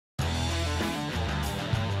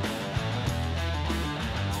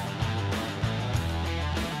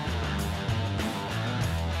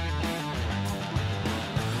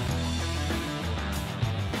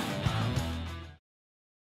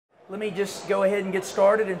let me just go ahead and get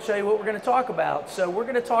started and show you what we're going to talk about. So we're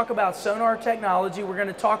going to talk about sonar technology. We're going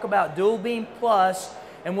to talk about dual beam plus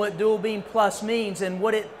and what dual beam plus means and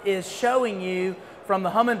what it is showing you from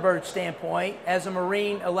the Humminbird standpoint as a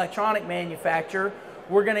marine electronic manufacturer.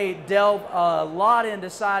 We're going to delve a lot into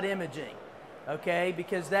side imaging, okay,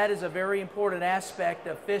 because that is a very important aspect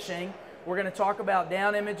of fishing. We're going to talk about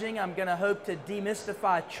down imaging. I'm going to hope to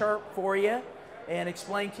demystify chirp for you and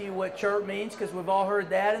explain to you what chirp means, because we've all heard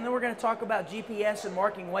that. And then we're going to talk about GPS and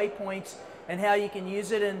marking waypoints and how you can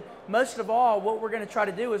use it. And most of all, what we're going to try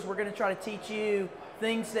to do is we're going to try to teach you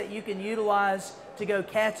things that you can utilize to go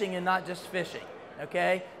catching and not just fishing,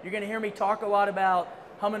 okay? You're going to hear me talk a lot about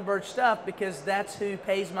Humminbird stuff because that's who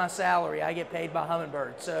pays my salary. I get paid by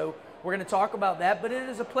Humminbird. So we're going to talk about that, but it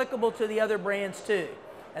is applicable to the other brands too.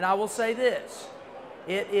 And I will say this,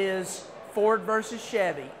 it is Ford versus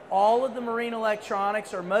Chevy. All of the marine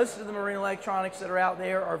electronics, or most of the marine electronics that are out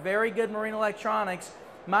there, are very good marine electronics.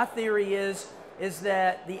 My theory is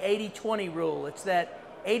that the 80-20 rule. It's that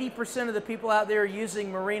 80% of the people out there using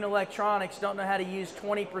marine electronics don't know how to use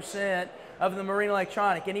 20% of the marine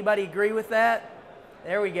electronic. Anybody agree with that?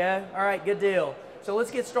 There we go. All right, good deal. So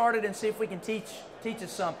let's get started and see if we can teach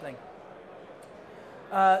us something.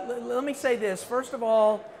 Let me say this. First of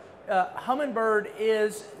all, Humminbird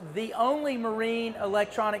is the only marine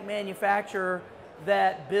electronic manufacturer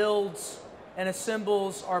that builds and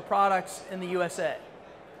assembles our products in the USA.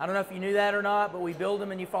 I don't know if you knew that or not, but we build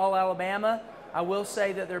them in Eufaula, Alabama. I will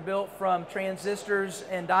say that they're built from transistors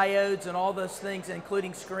and diodes and all those things,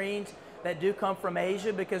 including screens, that do come from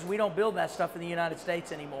Asia, because we don't build that stuff in the United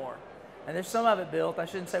States anymore. And there's some of it built. I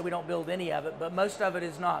shouldn't say we don't build any of it, but most of it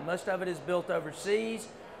is not. Most of it is built overseas.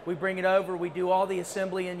 We bring it over. We do all the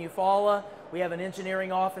assembly in Eufaula. We have an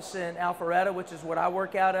engineering office in Alpharetta, which is what I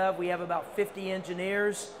work out of. We have about 50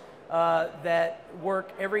 engineers that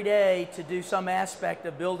work every day to do some aspect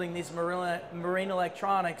of building these marine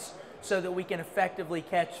electronics so that we can effectively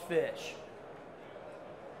catch fish.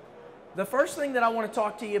 The first thing that I want to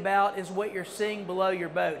talk to you about is what you're seeing below your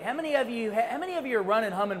boat. How many of you are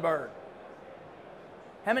running Humminbird?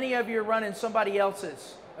 How many of you are running somebody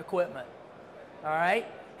else's equipment? All right.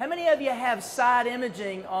 How many of you have side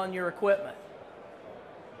imaging on your equipment?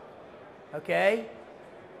 Okay.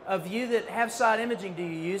 Of you that have side imaging, do you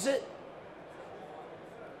use it?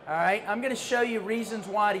 All right. I'm going to show you reasons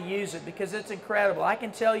why to use it, because it's incredible. I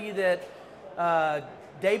can tell you that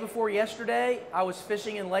day before yesterday, I was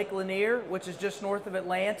fishing in Lake Lanier, which is just north of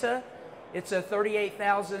Atlanta. It's a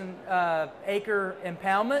 38,000 acre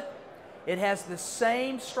impoundment. It has the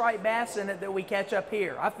same striped bass in it that we catch up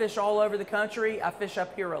here. I fish all over the country. I fish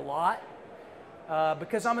up here a lot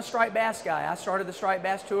because I'm a striped bass guy. I started the striped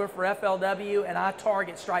bass tour for FLW, and I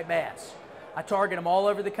target striped bass. I target them all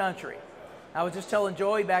over the country. I was just telling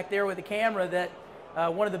Joey back there with the camera that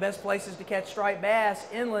one of the best places to catch striped bass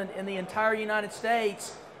inland in the entire United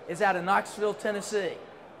States is out of Knoxville, Tennessee.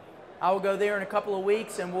 I will go there in a couple of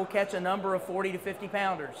weeks and we'll catch a number of 40 to 50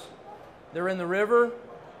 pounders. They're in the river,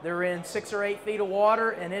 they're in 6 or 8 feet of water,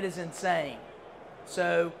 and it is insane.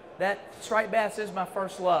 So that striped bass is my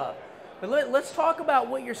first love. But let's talk about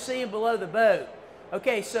what you're seeing below the boat.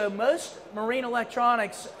 Okay, so most marine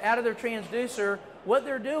electronics out of their transducer, what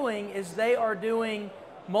they're doing is they are doing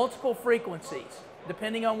multiple frequencies,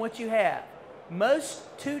 depending on what you have. Most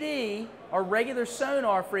 2D or regular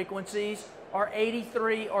sonar frequencies are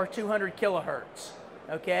 83 or 200 kilohertz,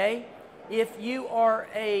 okay? If you are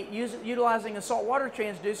utilizing a saltwater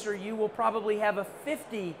transducer, you will probably have a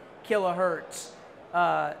 50 kilohertz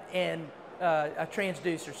a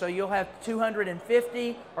transducer. So you'll have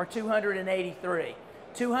 250 or 283.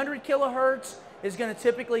 200 kilohertz is going to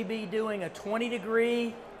typically be doing a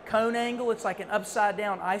 20-degree cone angle. It's like an upside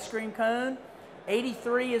down ice cream cone.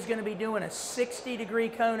 83 is going to be doing a 60-degree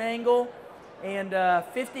cone angle, and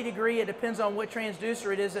 50-degree, it depends on what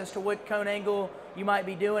transducer it is as to what cone angle you might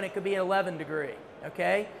be doing. It could be 11-degree,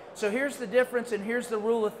 okay? So here's the difference, and here's the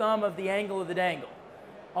rule of thumb of the angle of the dangle.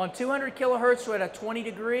 On 200 kilohertz, so at a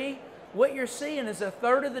 20-degree, what you're seeing is a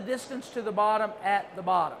third of the distance to the bottom at the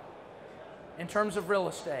bottom in terms of real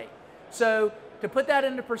estate. So to put that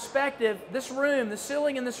into perspective, this room, the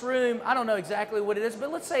ceiling in this room, I don't know exactly what it is,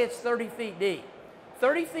 but let's say it's 30 feet deep.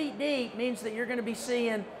 30 feet deep means that you're going to be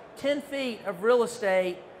seeing 10 feet of real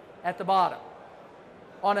estate at the bottom.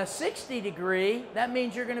 On a 60-degree, that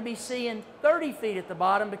means you're going to be seeing 30 feet at the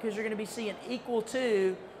bottom, because you're going to be seeing equal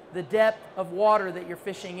to the depth of water that you're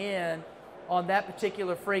fishing in on that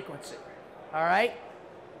particular frequency. All right?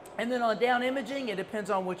 And then on down imaging, it depends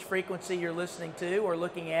on which frequency you're listening to or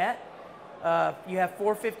looking at. You have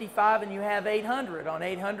 455 and you have 800. On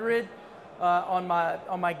 800, on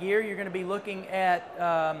my gear, you're going to be looking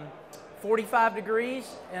at 45 degrees,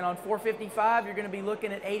 and on 455, you're going to be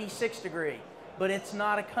looking at 86 degree. But it's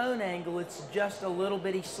not a cone angle, it's just a little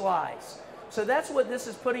bitty slice. So that's what this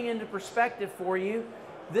is putting into perspective for you.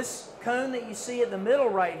 This cone that you see at the middle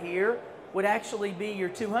right here would actually be your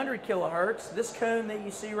 200 kilohertz. This cone that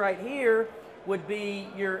you see right here would be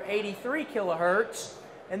your 83 kilohertz.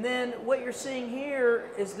 And then what you're seeing here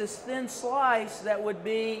is this thin slice that would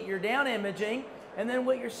be your down imaging. And then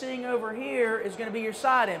what you're seeing over here is going to be your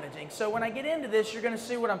side imaging. So when I get into this, you're going to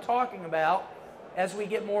see what I'm talking about as we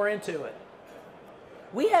get more into it.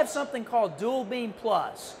 We have something called Dual Beam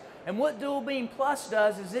Plus. And what Dual Beam Plus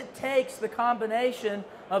does is it takes the combination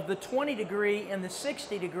of the 20 degree and the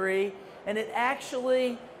 60 degree, and it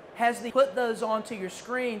actually has the put those onto your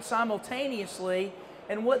screen simultaneously.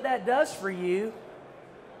 And what that does for you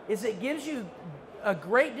is it gives you a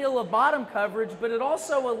great deal of bottom coverage, but it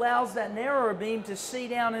also allows that narrower beam to see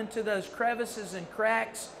down into those crevices and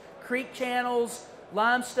cracks, creek channels,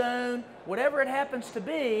 limestone, whatever it happens to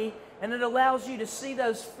be, and it allows you to see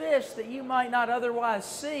those fish that you might not otherwise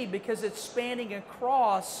see because it's spanning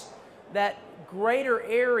across that greater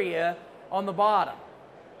area on the bottom.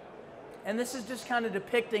 And this is just kind of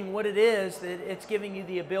depicting what it is that it's giving you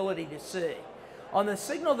the ability to see. On the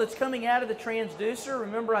signal that's coming out of the transducer,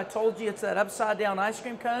 remember I told you it's that upside down ice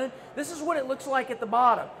cream cone? This is what it looks like at the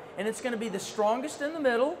bottom. And it's going to be the strongest in the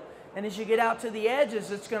middle, and as you get out to the edges,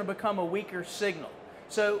 it's going to become a weaker signal.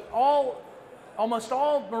 So almost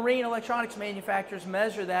all marine electronics manufacturers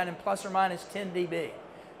measure that in plus or minus 10 dB.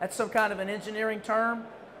 That's some kind of an engineering term.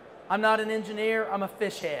 I'm not an engineer, I'm a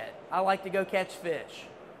fish head. I like to go catch fish.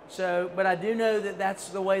 But I do know that that's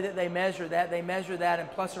the way that they measure that. They measure that in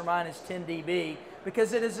plus or minus 10 dB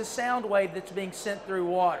because it is a sound wave that's being sent through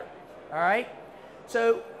water. All right?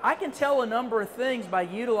 So I can tell a number of things by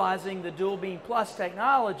utilizing the Dual Beam Plus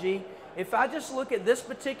technology. If I just look at this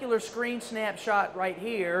particular screen snapshot right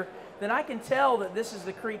here, then I can tell that this is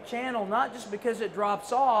the creek channel, not just because it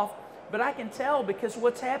drops off, but I can tell because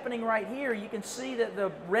what's happening right here, you can see that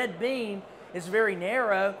the red beam is very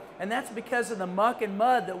narrow, and that's because of the muck and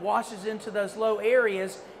mud that washes into those low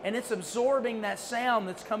areas, and it's absorbing that sound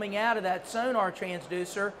that's coming out of that sonar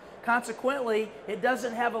transducer. Consequently, it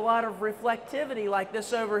doesn't have a lot of reflectivity like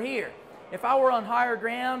this over here. If I were on higher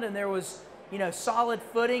ground and there was, solid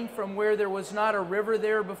footing from where there was not a river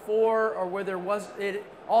there before, or where there was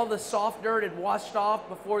all the soft dirt had washed off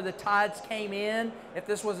before the tides came in, if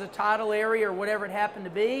this was a tidal area or whatever it happened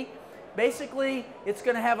to be, basically it's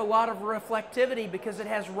going to have a lot of reflectivity because it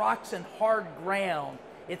has rocks and hard ground.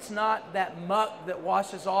 It's not that muck that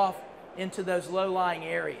washes off into those low-lying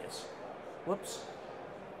areas. Whoops.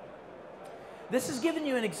 This is giving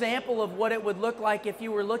you an example of what it would look like if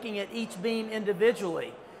you were looking at each beam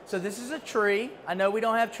individually. So this is a tree. I know we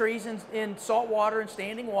don't have trees in salt water and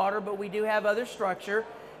standing water, but we do have other structure.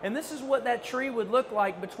 And this is what that tree would look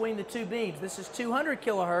like between the two beams. This is 200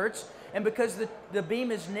 kilohertz, and because the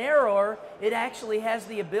beam is narrower, it actually has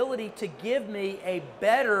the ability to give me a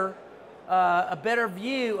better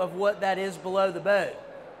view of what that is below the boat.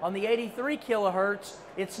 On the 83 kilohertz,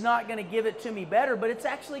 it's not going to give it to me better, but it's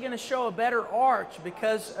actually going to show a better arch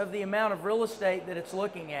because of the amount of real estate that it's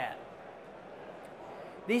looking at.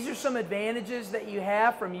 These are some advantages that you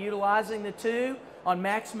have from utilizing the two on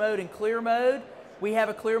max mode and clear mode. We have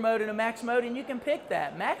a clear mode and a max mode, and you can pick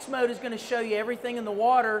that. Max mode is going to show you everything in the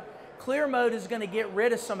water. Clear mode is going to get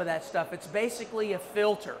rid of some of that stuff. It's basically a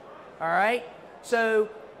filter, all right? So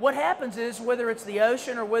what happens is, whether it's the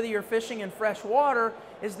ocean or whether you're fishing in fresh water,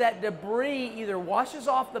 is that debris either washes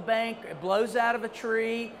off the bank, it blows out of a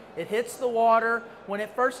tree, it hits the water. When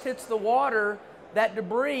it first hits the water, that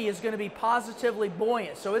debris is going to be positively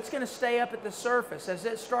buoyant. So it's going to stay up at the surface. As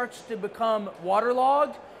it starts to become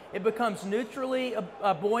waterlogged, it becomes neutrally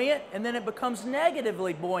buoyant, and then it becomes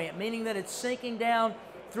negatively buoyant, meaning that it's sinking down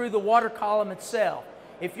through the water column itself.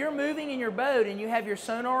 If you're moving in your boat and you have your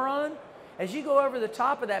sonar on, as you go over the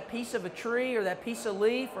top of that piece of a tree or that piece of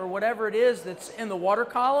leaf or whatever it is that's in the water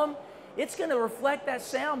column, it's going to reflect that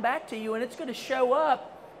sound back to you, and it's going to show up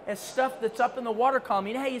as stuff that's up in the water column.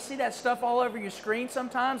 You know how you see that stuff all over your screen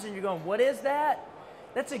sometimes and you're going, what is that?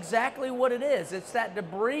 That's exactly what it is. It's that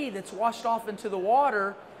debris that's washed off into the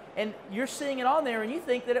water, and you're seeing it on there and you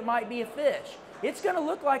think that it might be a fish. It's going to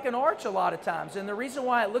look like an arch a lot of times, and the reason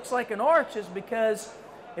why it looks like an arch is because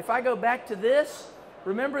if I go back to this,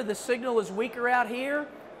 remember the signal is weaker out here.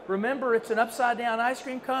 Remember, it's an upside down ice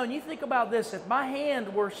cream cone. You think about this. If my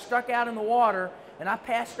hand were stuck out in the water and I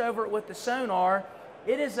passed over it with the sonar,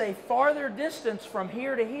 it is a farther distance from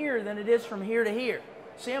here to here than it is from here to here.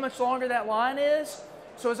 See how much longer that line is?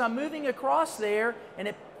 So as I'm moving across there, and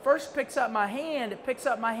it first picks up my hand, it picks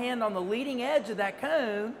up my hand on the leading edge of that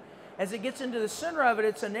cone. As it gets into the center of it,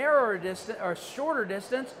 it's a narrower distance or shorter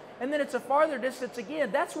distance, and then it's a farther distance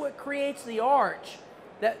again. That's what creates the arch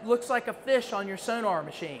that looks like a fish on your sonar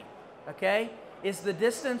machine, okay? Is the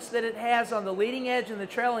distance that it has on the leading edge and the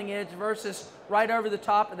trailing edge versus right over the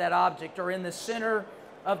top of that object or in the center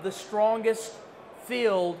of the strongest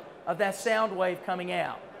field of that sound wave coming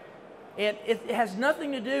out. And it has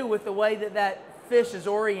nothing to do with the way that that fish is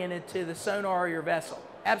oriented to the sonar or your vessel.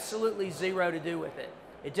 Absolutely zero to do with it.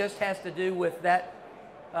 It just has to do with that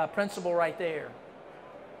principle right there.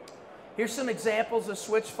 Here's some examples of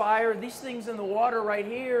switch fire. These things in the water right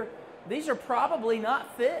here, these are probably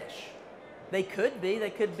not fish. They could be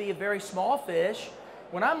a very small fish.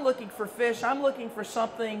 When I'm looking for fish, I'm looking for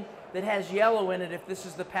something that has yellow in it if this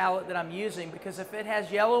is the palette that I'm using, because if it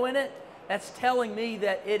has yellow in it, that's telling me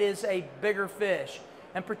that it is a bigger fish,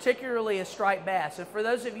 and particularly a striped bass. And for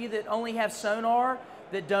those of you that only have sonar,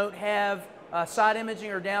 that don't have side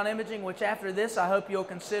imaging or down imaging, which after this I hope you'll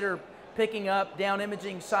consider picking up down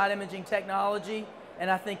imaging, side imaging technology,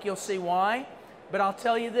 and I think you'll see why. But I'll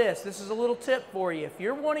tell you this is a little tip for you. If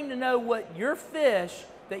you're wanting to know what your fish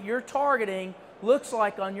that you're targeting looks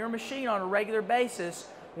like on your machine on a regular basis,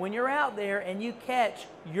 when you're out there and you catch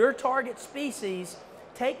your target species,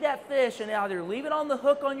 take that fish and either leave it on the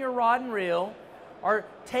hook on your rod and reel, or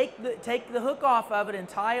take the hook off of it and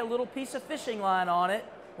tie a little piece of fishing line on it.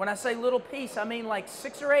 When I say little piece, I mean like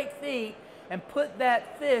 6 or 8 feet, and put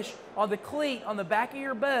that fish on the cleat on the back of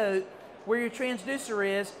your boat where your transducer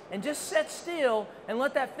is, and just sit still and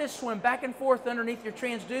let that fish swim back and forth underneath your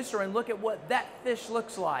transducer and look at what that fish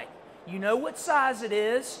looks like. You know what size it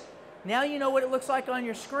is. Now you know what it looks like on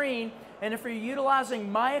your screen. And if you're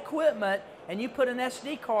utilizing my equipment and you put an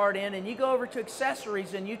SD card in and you go over to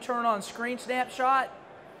accessories and you turn on screen snapshot,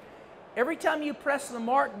 every time you press the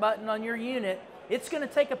mark button on your unit, it's going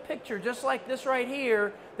to take a picture just like this right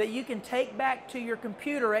here that you can take back to your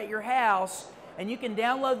computer at your house, and you can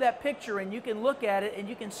download that picture and you can look at it and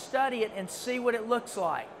you can study it and see what it looks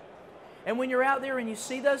like. And when you're out there and you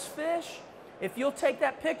see those fish, if you'll take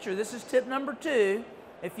that picture, this is tip number 2,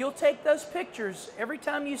 if you'll take those pictures every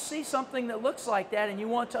time you see something that looks like that and you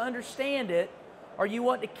want to understand it, or you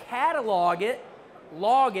want to catalog it,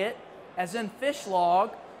 log it, as in fish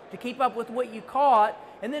log, to keep up with what you caught,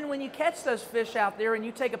 and then when you catch those fish out there and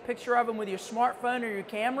you take a picture of them with your smartphone or your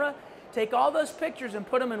camera, take all those pictures and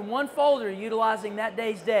put them in one folder utilizing that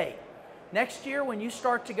day's date. Next year when you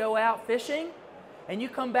start to go out fishing and you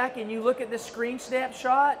come back and you look at this screen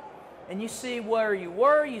snapshot and you see where you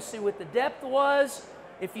were, you see what the depth was,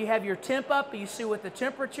 if you have your temp up, you see what the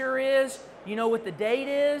temperature is, you know what the date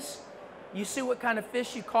is, you see what kind of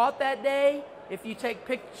fish you caught that day. If you take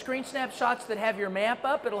screen snapshots that have your map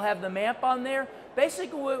up, it'll have the map on there.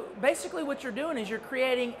 Basically what you're doing is you're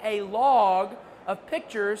creating a log of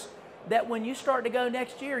pictures that when you start to go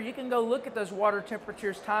next year, you can go look at those water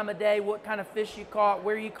temperatures, time of day, what kind of fish you caught,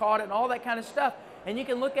 where you caught it, and all that kind of stuff. And you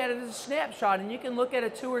can look at it as a snapshot, and you can look at a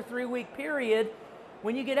 2 or 3 week period.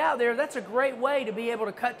 When you get out there, that's a great way to be able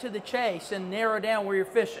to cut to the chase and narrow down where you're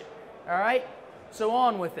fishing. All right? So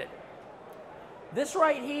on with it. This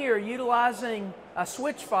right here, utilizing a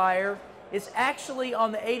switch fire, is actually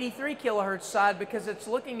on the 83 kilohertz side because it's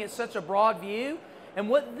looking at such a broad view. And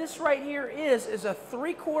what this right here is a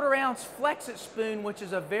 3/4 ounce Flex-It spoon, which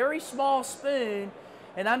is a very small spoon,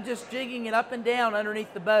 and I'm just jigging it up and down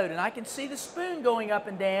underneath the boat. And I can see the spoon going up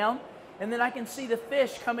and down, and then I can see the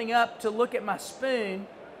fish coming up to look at my spoon,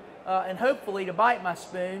 and hopefully to bite my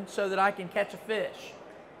spoon so that I can catch a fish.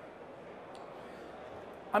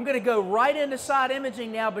 I'm going to go right into side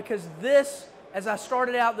imaging now because this, as I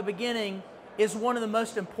started out at the beginning, is one of the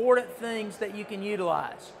most important things that you can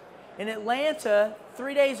utilize. In Atlanta,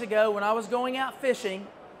 3 days ago when I was going out fishing,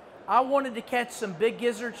 I wanted to catch some big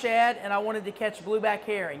gizzard shad and I wanted to catch blueback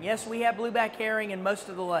herring. Yes, we have blueback herring in most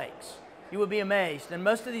of the lakes. You would be amazed. And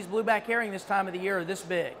most of these blueback herring this time of the year are this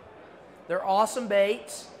big. They're awesome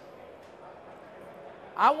baits.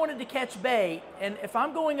 I wanted to catch bait, and if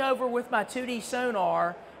I'm going over with my 2D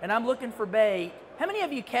sonar and I'm looking for bait, how many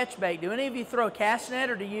of you catch bait? Do any of you throw a cast net,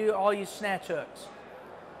 or do you all use snatch hooks?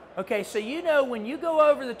 Okay, so you know when you go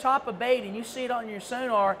over the top of bait and you see it on your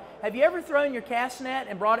sonar, have you ever thrown your cast net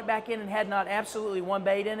and brought it back in and had not absolutely one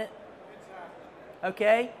bait in it?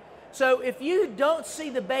 Okay, so if you don't see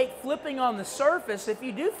the bait flipping on the surface, if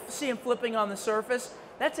you do see them flipping on the surface,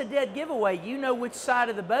 that's a dead giveaway. You know which side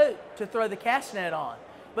of the boat to throw the cast net on.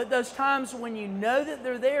 But those times when you know that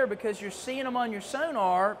they're there because you're seeing them on your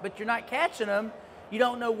sonar, but you're not catching them, you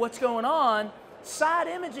don't know what's going on, side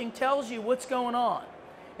imaging tells you what's going on.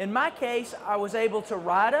 In my case, I was able to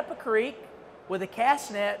ride up a creek with a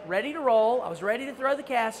cast net ready to roll. I was ready to throw the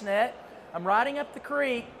cast net. I'm riding up the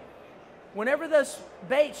creek. Whenever those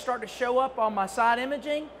baits start to show up on my side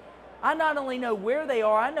imaging, I not only know where they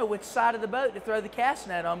are, I know which side of the boat to throw the cast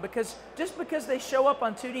net on, because just because they show up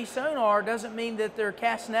on 2D sonar doesn't mean that they're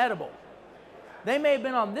cast nettable. They may have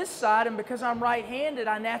been on this side, and because I'm right-handed,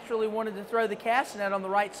 I naturally wanted to throw the cast net on the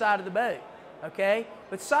right side of the boat, okay?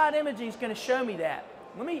 But side imaging is going to show me that.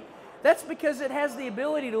 That's because it has the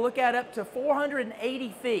ability to look at up to 480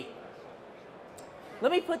 feet.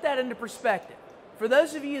 Let me put that into perspective. For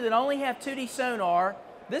those of you that only have 2D sonar,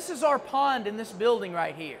 this is our pond in this building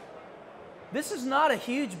right here. This is not a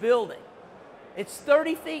huge building. It's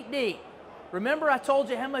 30 feet deep. Remember I told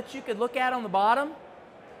you how much you could look at on the bottom?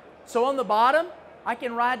 So on the bottom, I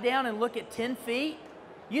can ride down and look at 10 feet.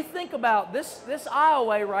 You think about this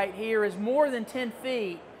aisleway right here is more than 10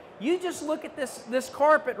 feet. You just look at this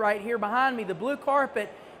carpet right here behind me, the blue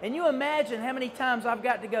carpet, and you imagine how many times I've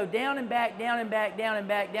got to go down and back, down and back, down and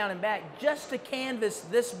back, down and back, just to canvas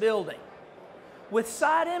this building. With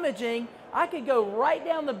side imaging, I could go right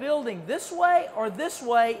down the building this way or this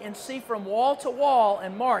way and see from wall to wall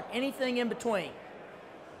and mark anything in between.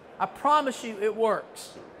 I promise you it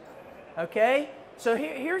works. Okay? So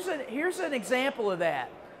here's an example of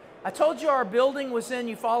that. I told you our building was in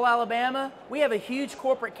Eufaula, Alabama. We have a huge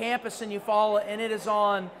corporate campus in Eufaula, and it is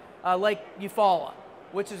on Lake Eufaula,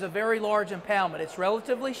 which is a very large impoundment. It's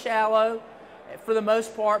relatively shallow for the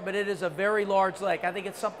most part, but it is a very large lake. I think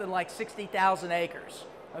it's something like 60,000 acres,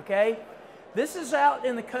 okay? This is out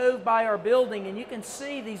in the cove by our building, and you can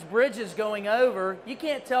see these bridges going over. You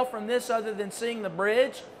can't tell from this other than seeing the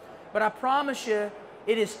bridge, but I promise you,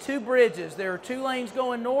 it is two bridges. There are 2 lanes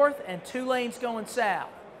going north and 2 lanes going south,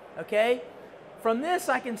 okay? From this,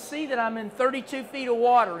 I can see that I'm in 32 feet of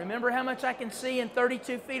water. Remember how much I can see in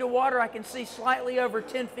 32 feet of water? I can see slightly over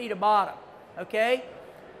 10 feet of bottom, okay?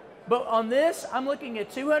 But on this, I'm looking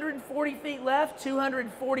at 240 feet left,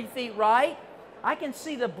 240 feet right. I can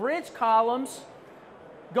see the bridge columns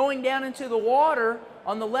going down into the water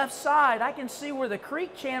on the left side. I can see where the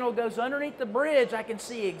creek channel goes underneath the bridge. I can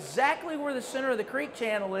see exactly where the center of the creek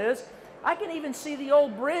channel is. I can even see the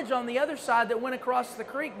old bridge on the other side that went across the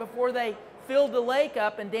creek before they filled the lake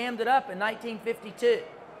up and dammed it up in 1952.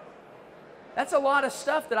 That's a lot of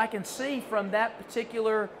stuff that I can see from that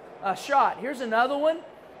particular shot. Here's another one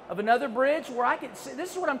of another bridge where I can see.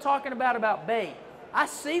 This is what I'm talking about bait. I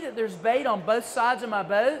see that there's bait on both sides of my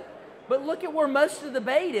boat, but look at where most of the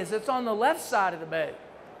bait is. It's on the left side of the boat.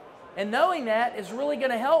 And knowing that is really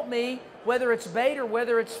going to help me whether it's bait or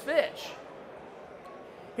whether it's fish.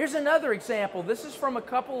 Here's another example. This is from a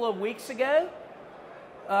couple of weeks ago.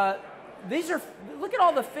 Look at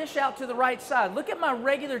all the fish out to the right side. Look at my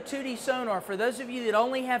regular 2D sonar. For those of you that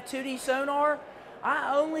only have 2D sonar,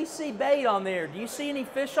 I only see bait on there. Do you see any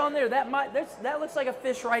fish on there? That looks like a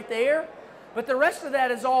fish right there, but the rest of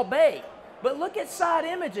that is all bait. But look at side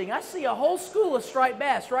imaging. I see a whole school of striped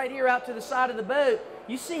bass right here out to the side of the boat.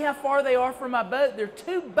 You see how far they are from my boat? They're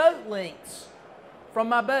 2 boat lengths from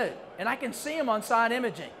my boat, and I can see them on side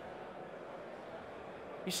imaging.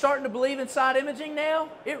 You starting to believe in side imaging now?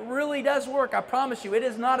 It really does work, I promise you. It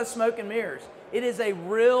is not a smoke and mirrors. It is a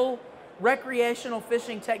real recreational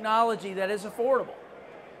fishing technology that is affordable.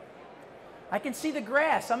 I can see the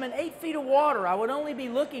grass. I'm in 8 feet of water. I would only be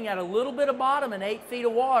looking at a little bit of bottom in 8 feet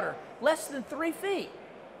of water, less than 3 feet,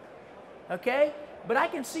 okay? But I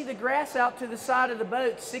can see the grass out to the side of the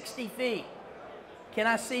boat 60 feet. Can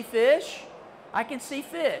I see fish? I can see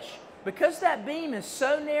fish. Because that beam is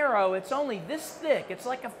so narrow, it's only this thick. It's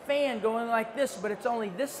like a fan going like this, but it's only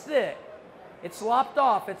this thick. It's lopped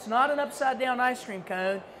off. It's not an upside down ice cream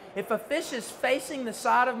cone. If a fish is facing the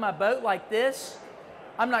side of my boat like this,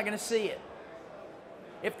 I'm not going to see it.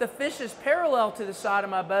 If the fish is parallel to the side of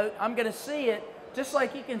my boat, I'm going to see it, just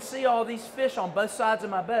like you can see all these fish on both sides of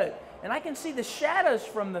my boat. And I can see the shadows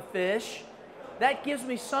from the fish. That gives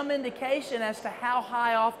me some indication as to how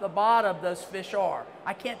high off the bottom those fish are.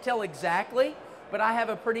 I can't tell exactly, but I have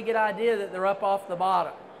a pretty good idea that they're up off the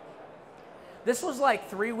bottom. This was like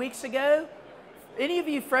 3 weeks ago. Any of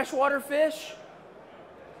you freshwater fish?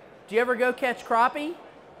 Do you ever go catch crappie?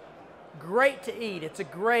 Great to eat. It's a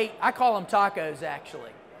great, I call them tacos actually.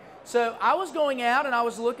 So I was going out and I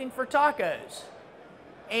was looking for tacos.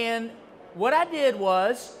 And what I did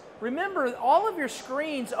was, remember, all of your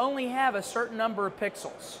screens only have a certain number of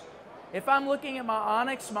pixels. If I'm looking at my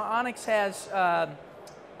Onyx has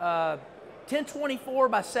 1024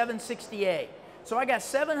 by 768. So I got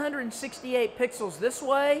 768 pixels this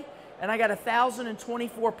way, and I got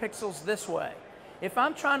 1024 pixels this way. if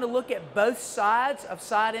I'm trying to look at both sides of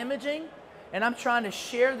side imaging and I'm trying to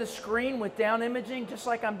share the screen with down imaging just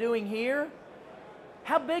like I'm doing here,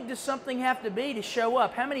 how big does something have to be to show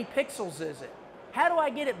up? How many pixels is it? How do I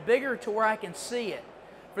get it bigger to where I can see it?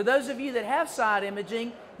 For those of you that have side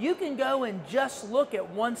imaging, you can go and just look at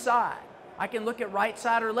one side. I can look at right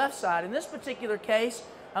side or left side. In this particular case,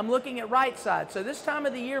 I'm looking at right side. So this time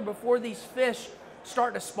of the year, before these fish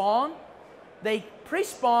start to spawn, they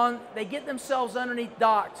pre-spawn, they get themselves underneath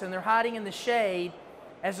docks and they're hiding in the shade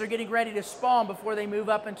as they're getting ready to spawn before they move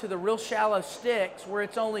up into the real shallow sticks where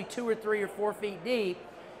it's only 2 or 3 or 4 feet deep,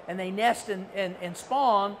 and they nest and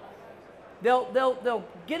spawn. They'll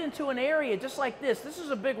get into an area just like this. This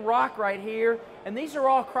is a big rock right here, and these are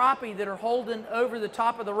all crappie that are holding over the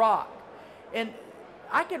top of the rock. And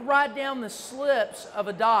I could ride down the slips of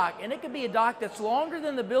a dock, and it could be a dock that's longer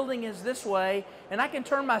than the building is this way, and I can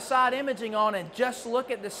turn my side imaging on and just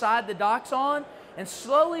look at the side the dock's on and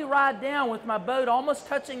slowly ride down with my boat almost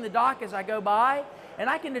touching the dock as I go by, and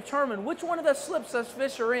I can determine which one of those slips those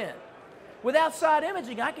fish are in. Without side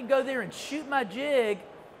imaging, I can go there and shoot my jig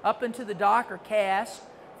up into the dock or cast.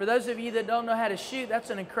 For those of you that don't know how to shoot, that's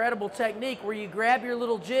an incredible technique where you grab your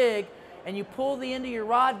little jig and you pull the end of your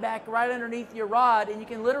rod back right underneath your rod, and you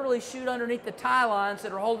can literally shoot underneath the tie lines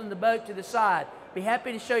that are holding the boat to the side. Be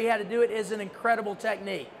happy to show you how to do it. It's an incredible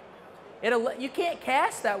technique. You can't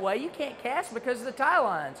cast that way. You can't cast because of the tie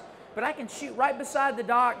lines. But I can shoot right beside the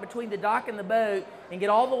dock, between the dock and the boat, and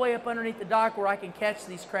get all the way up underneath the dock where I can catch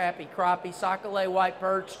these crappie, sockeye, white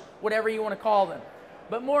perch, whatever you want to call them.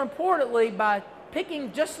 But more importantly, by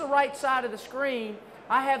picking just the right side of the screen,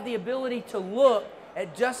 I have the ability to look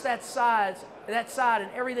at just that side, and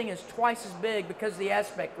everything is twice as big because of the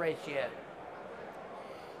aspect ratio.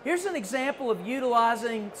 Here's an example of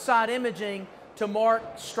utilizing side imaging to mark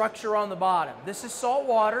structure on the bottom. This is salt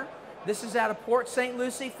water. This is out of Port St.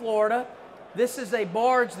 Lucie, Florida. This is a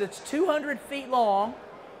barge that's 200 feet long.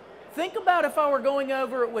 Think about if I were going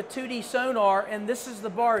over it with 2D sonar, and this is the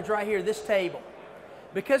barge right here, this table.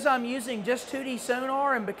 Because I'm using just 2D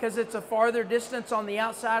sonar, and because it's a farther distance on the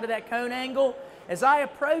outside of that cone angle, as I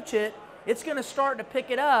approach it, it's going to start to pick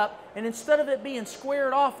it up, and instead of it being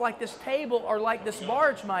squared off like this table or like this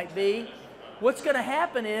barge might be, what's going to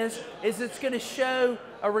happen is it's going to show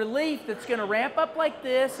a relief that's going to ramp up like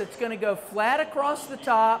this. It's going to go flat across the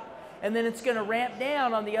top, and then it's going to ramp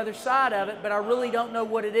down on the other side of it, but I really don't know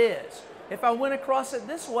what it is. If I went across it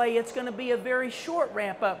this way, it's going to be a very short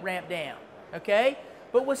ramp up, ramp down, okay?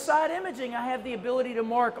 But with side imaging, I have the ability to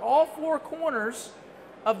mark all 4 corners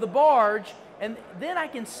of the barge, and then I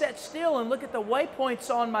can set still and look at the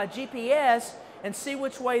waypoints on my GPS and see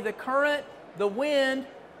which way the current, the wind,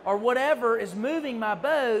 or whatever is moving my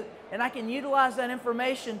boat, and I can utilize that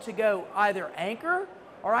information to go either anchor,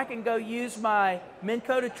 or I can go use my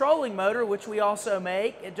Minn-Kota trolling motor, which we also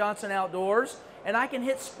make at Johnson Outdoors, and I can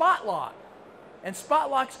hit spot lock. And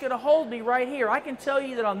spot lock's going to hold me right here. I can tell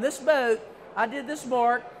you that on this boat, I did this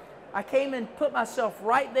mark. I came and put myself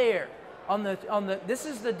right there this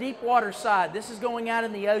is the deep water side. This is going out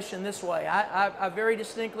in the ocean this way. I very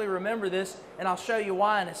distinctly remember this, and I'll show you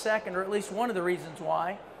why in a second, or at least one of the reasons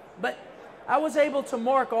why. But I was able to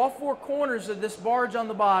mark all 4 corners of this barge on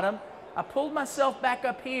the bottom. I pulled myself back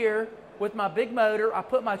up here with my big motor. I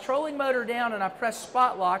put my trolling motor down and I pressed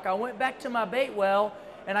spot lock. I went back to my bait well,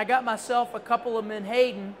 and I got myself a couple of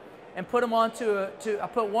menhaden and put them onto I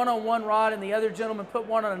put one on one rod, and the other gentleman put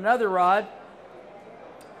one on another rod.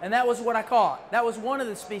 And that was what I caught. That was one of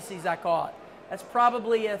the species I caught. That's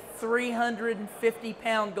probably a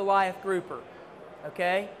 350-pound Goliath grouper,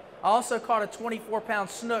 okay? I also caught a 24-pound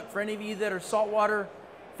snook. For any of you that are saltwater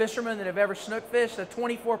fishermen that have ever snook fished, a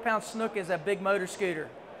 24-pound snook is a big motor scooter.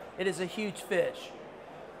 It is a huge fish.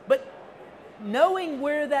 But knowing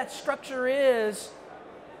where that structure is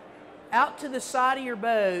out to the side of your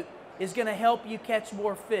boat is going to help you catch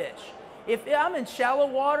more fish. If I'm in shallow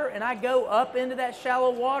water and I go up into that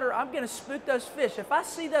shallow water, I'm going to spook those fish. If I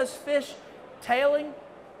see those fish tailing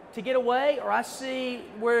to get away, or I see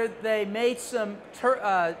where they made some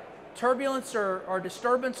turbulence or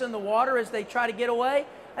disturbance in the water as they try to get away,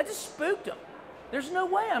 I just spooked them. There's no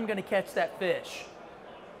way I'm going to catch that fish.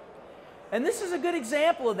 And this is a good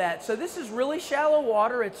example of that. So this is really shallow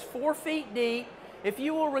water. It's 4 feet deep. If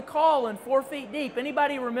you will recall, in 4 feet deep,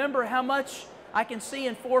 anybody remember how much I can see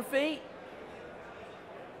in 4 feet?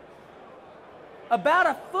 About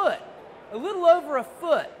a foot, a little over a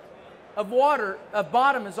foot of water, of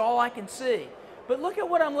bottom is all I can see. But look at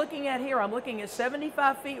what I'm looking at here. I'm looking at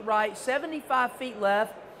 75 feet right, 75 feet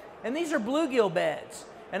left, and these are bluegill beds.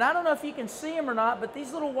 And I don't know if you can see them or not, but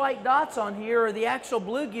these little white dots on here are the actual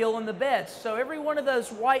bluegill in the beds. So every one of those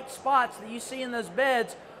white spots that you see in those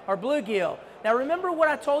beds are bluegill. Now remember what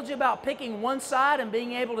I told you about picking one side and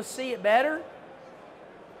being able to see it better?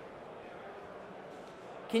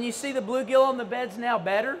 Can you see the bluegill on the beds now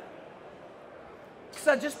better? Because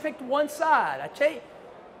I just picked one side.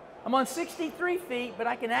 I'm on 63 feet, but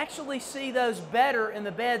I can actually see those better in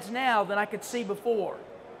the beds now than I could see before.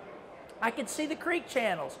 I can see the creek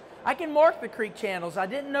channels. I can mark the creek channels. I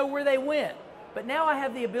didn't know where they went, but now I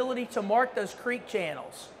have the ability to mark those creek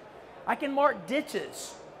channels. I can mark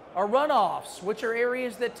ditches or runoffs, which are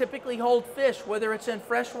areas that typically hold fish, whether it's in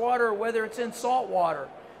fresh water or whether it's in salt water.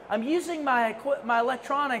 I'm using my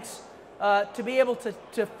electronics to be able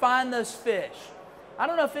to find those fish. I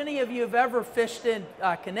don't know if any of you have ever fished in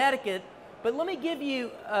Connecticut, but let me give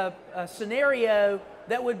you a scenario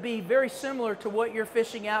that would be very similar to what you're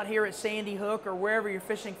fishing out here at Sandy Hook or wherever you're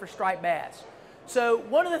fishing for striped bass. So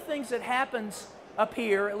one of the things that happens up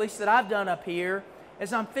here, at least that I've done up here,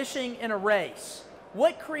 is I'm fishing in a race.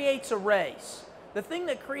 What creates a race? The thing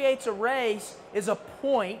that creates a race is a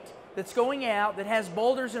point that's going out that has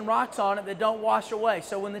boulders and rocks on it that don't wash away.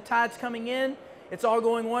 So when the tide's coming in, it's all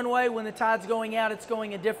going one way. When the tide's going out, it's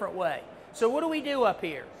going a different way. So what do we do up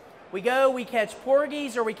here? We catch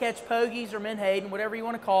porgies, or we catch pogies or menhaden, whatever you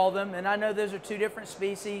want to call them. And I know those are two different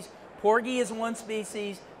species. Porgy is one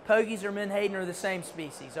species. Pogies or menhaden are the same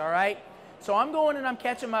species, all right? So I'm going and I'm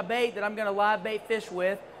catching my bait that I'm going to live bait fish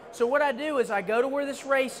with. So what I do is I go to where this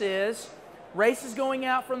race is. Race is going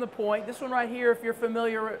out from the point. This one right here, if you're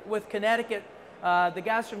familiar with Connecticut, the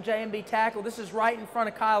guys from J&B Tackle, this is right in front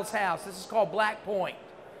of Kyle's house. This is called Black Point.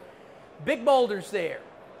 Big boulders there.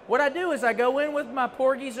 What I do is I go in with my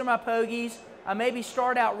porgies or my pogies. I maybe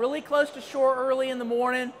start out really close to shore early in the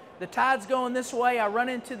morning. The tide's going this way. I run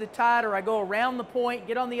into the tide, or I go around the point,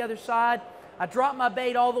 get on the other side. I drop my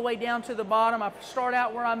bait all the way down to the bottom. I start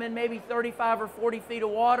out where I'm in maybe 35 or 40 feet of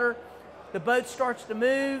water. The boat starts to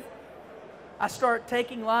move. I start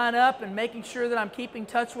taking line up and making sure that I'm keeping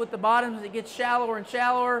touch with the bottom as it gets shallower and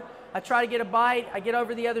shallower. I try to get a bite. I get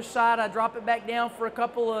over the other side. I drop it back down for a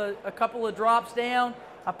couple of drops down.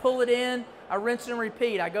 I pull it in. I rinse and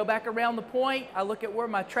repeat. I go back around the point. I look at where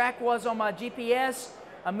my track was on my GPS.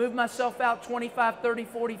 I move myself out 25, 30,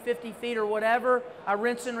 40, 50 feet or whatever. I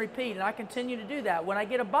rinse and repeat, and I continue to do that. When I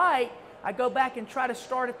get a bite, I go back and try to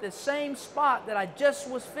start at the same spot that I just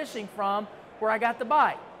was fishing from where I got the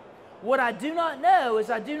bite. What I do not know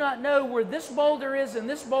is I do not know where this boulder is and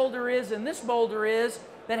this boulder is and this boulder is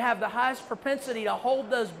that have the highest propensity to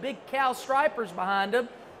hold those big cow stripers behind them,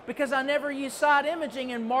 because I never used side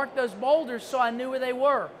imaging and marked those boulders so I knew where they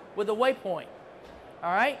were with a waypoint.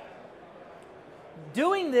 All right?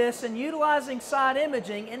 Doing this and utilizing side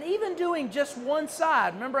imaging, and even doing just one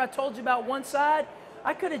side. Remember I told you about one side?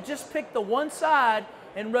 I could have just picked the one side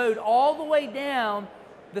and rode all the way down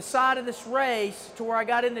the side of this race to where I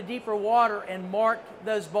got into deeper water and marked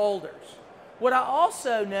those boulders. What I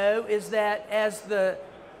also know is that as the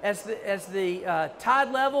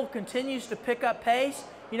tide level continues to pick up pace,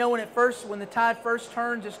 you know, when the tide first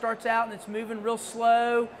turns, it starts out and it's moving real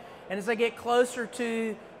slow. And as I get closer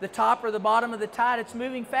to the top or the bottom of the tide, it's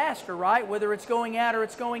moving faster, right? Whether it's going out or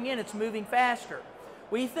it's going in, it's moving faster.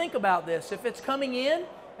 Well, you think about this. If it's coming in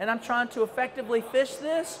and I'm trying to effectively fish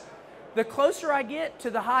this, the closer I get to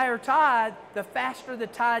the higher tide, the faster the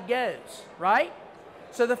tide goes, right?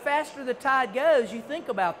 So the faster the tide goes, you think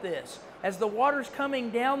about this. As the water's coming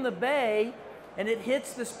down the bay and it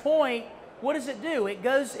hits this point, what does it do?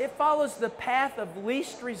 It follows the path of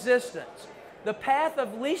least resistance. The path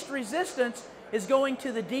of least resistance is going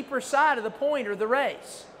to the deeper side of the point or the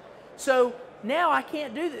race. So now I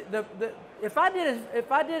can't do if I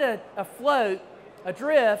did a float, a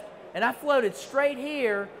drift, and I floated straight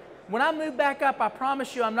here, when I move back up, I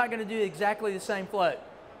promise you I'm not going to do exactly the same float.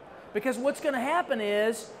 Because what's going to happen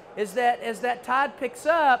is that as that tide picks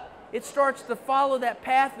up, it starts to follow that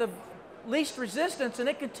path of least resistance, and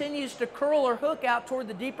it continues to curl or hook out toward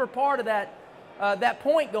the deeper part of that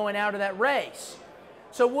point going out of that race.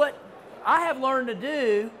 So what I have learned to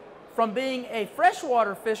do from being a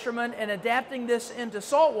freshwater fisherman and adapting this into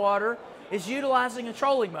saltwater is utilizing a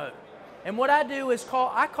trolling motor. And what I do is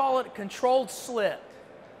I call it controlled slip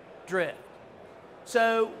drift.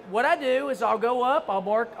 So what I do is I'll go up,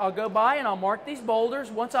 I'll go by and I'll mark these boulders.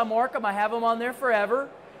 Once I mark them, I have them on there forever.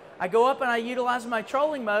 I go up and I utilize my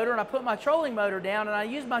trolling motor, and I put my trolling motor down, and I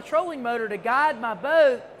use my trolling motor to guide my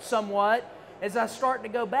boat somewhat as I start to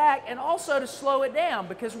go back, and also to slow it down,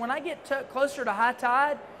 because when I get closer to high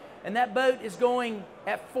tide and that boat is going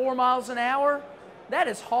at 4 miles an hour, that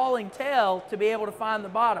is hauling tail to be able to find the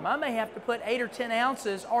bottom. I may have to put 8 or 10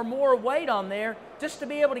 ounces or more weight on there just to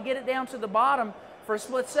be able to get it down to the bottom for a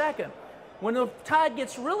split second. When the tide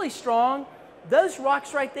gets really strong, those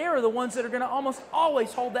rocks right there are the ones that are going to almost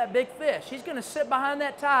always hold that big fish. He's going to sit behind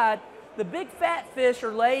that tide. The big fat fish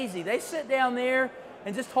are lazy. They sit down there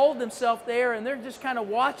and just hold themselves there, and they're just kind of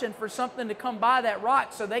watching for something to come by that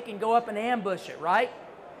rock so they can go up and ambush it, right?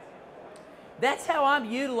 That's how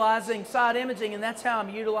I'm utilizing side imaging, and that's how I'm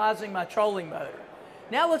utilizing my trolling motor.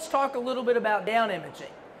 Now let's talk a little bit about down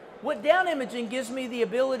imaging. What down imaging gives me the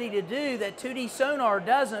ability to do that 2D sonar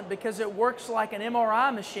doesn't, because it works like an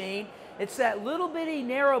MRI machine, it's that little bitty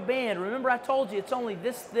narrow band. Remember I told you it's only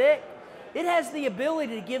this thick? It has the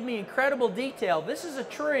ability to give me incredible detail. This is a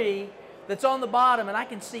tree that's on the bottom, and I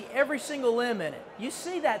can see every single limb in it. You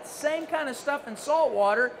see that same kind of stuff in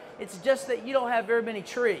saltwater, it's just that you don't have very many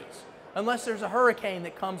trees. Unless there's a hurricane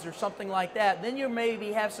that comes or something like that. Then you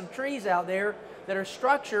maybe have some trees out there that are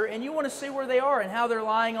structure, and you want to see where they are and how they're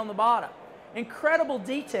lying on the bottom. Incredible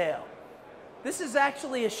detail. This is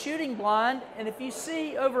actually a shooting blind, and if you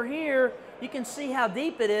see over here, you can see how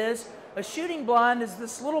deep it is. A shooting blind is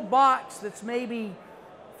this little box that's maybe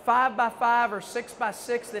 5 by 5 or 6 by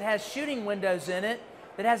 6 that has shooting windows in it,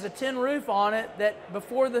 that has a tin roof on it, that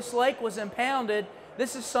before this lake was impounded,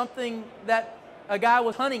 this is something that a guy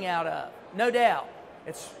was hunting out of, no doubt.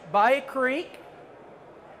 It's by a creek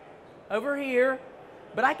over here,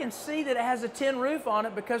 but I can see that it has a tin roof on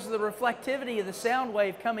it because of the reflectivity of the sound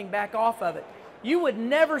wave coming back off of it. You would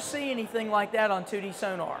never see anything like that on 2D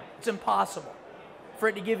sonar. It's impossible for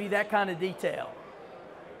it to give you that kind of detail.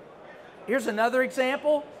 Here's another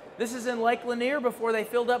example. This is in Lake Lanier before they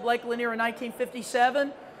filled up Lake Lanier in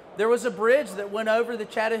 1957. There was a bridge that went over the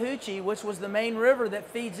Chattahoochee, which was the main river that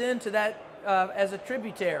feeds into that as a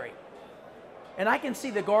tributary. And I can see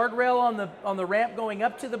the guardrail on the ramp going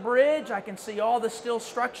up to the bridge. I can see all the steel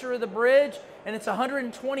structure of the bridge, and it's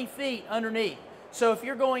 120 feet underneath. So if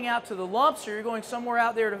you're going out to the lumps or you're going somewhere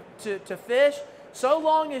out there to fish, so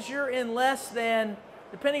long as you're in less than,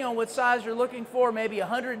 depending on what size you're looking for, maybe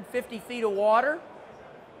 150 feet of water,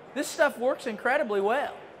 this stuff works incredibly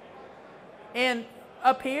well. And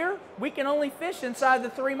up here, we can only fish inside the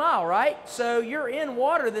 3 mile, right? So you're in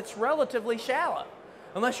water that's relatively shallow.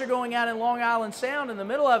 Unless you're going out in Long Island Sound, in the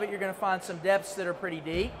middle of it, you're going to find some depths that are pretty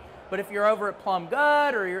deep. But if you're over at Plum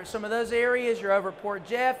Gut or you're at some of those areas, you're over at Port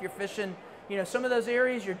Jeff, you're fishing, you know, some of those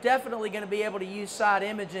areas, you're definitely going to be able to use side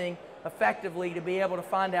imaging effectively to be able to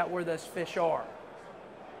find out where those fish are.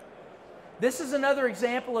 This is another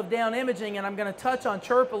example of down imaging, and I'm going to touch on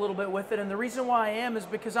chirp a little bit with it, and the reason why I am is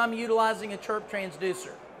because I'm utilizing a chirp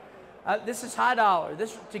transducer. This is high dollar.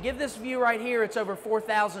 To give this view right here, it's over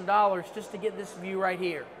 $4,000 just to get this view right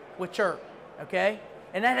here with chirp, okay?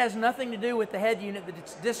 And that has nothing to do with the head unit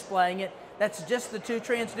that's displaying it. That's just the 2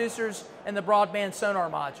 transducers and the broadband sonar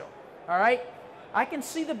module, all right? I can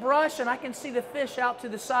see the brush and I can see the fish out to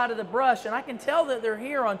the side of the brush, and I can tell that they're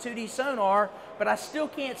here on 2D sonar, but I still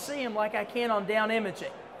can't see them like I can on down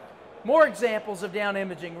imaging. More examples of down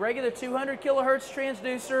imaging. Regular 200 kilohertz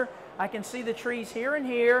transducer, I can see the trees here and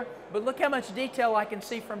here, but look how much detail I can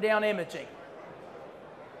see from down imaging.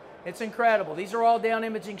 It's incredible. These are all down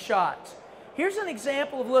imaging shots. Here's an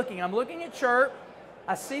example of looking. I'm looking at chirp.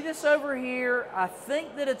 I see this over here. I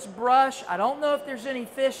think that it's brush. I don't know if there's any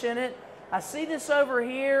fish in it. I see this over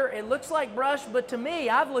here. It looks like brush, but to me,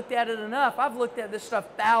 I've looked at it enough. I've looked at this stuff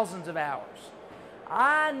thousands of hours.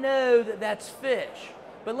 I know that that's fish.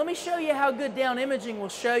 But let me show you how good down imaging will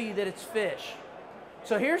show you that it's fish.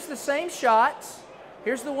 So here's the same shots.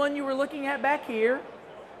 Here's the one you were looking at back here.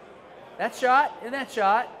 That shot and that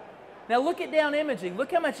shot. Now look at down imaging.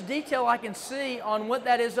 Look how much detail I can see on what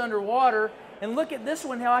that is underwater. And look at this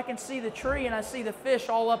one, how I can see the tree and I see the fish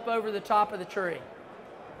all up over the top of the tree.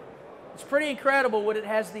 It's pretty incredible what it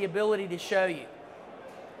has the ability to show you.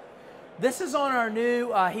 This is on our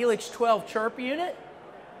new Helix 12 chirp unit.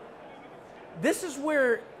 This is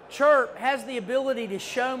where chirp has the ability to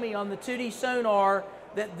show me on the 2D sonar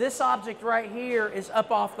that this object right here is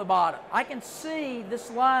up off the bottom. I can see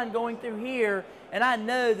this line going through here, and I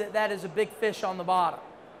know that that is a big fish on the bottom,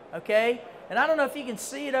 okay? And I don't know if you can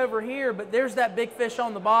see it over here, but there's that big fish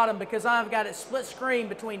on the bottom because I've got it split screen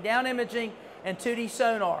between down imaging and 2D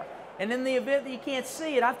sonar. And in the event that you can't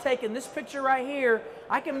see it, I've taken this picture right here.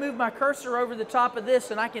 I can move my cursor over the top of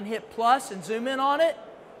this and I can hit plus and zoom in on it.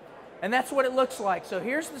 And that's what it looks like. So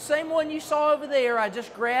here's the same one you saw over there. I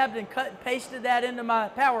just grabbed and cut and pasted that into my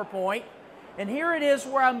PowerPoint. And here it is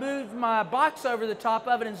where I moved my box over the top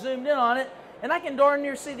of it and zoomed in on it. And I can darn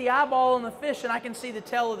near see the eyeball on the fish and I can see the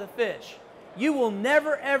tail of the fish. You will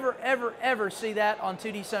never, ever, ever, ever see that on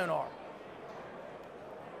 2D sonar.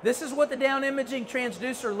 This is what the down imaging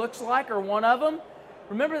transducer looks like, or one of them.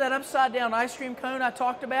 Remember that upside down ice cream cone I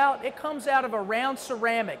talked about? It comes out of a round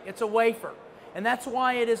ceramic. It's a wafer. And that's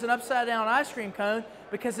why it is an upside down ice cream cone,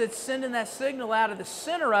 because it's sending that signal out of the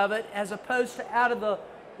center of it as opposed to out of the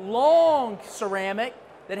long ceramic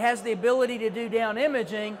that has the ability to do down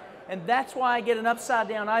imaging. And that's why I get an upside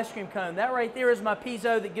down ice cream cone. That right there is my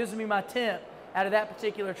piezo that gives me my temp out of that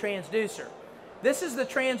particular transducer. This is the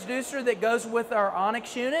transducer that goes with our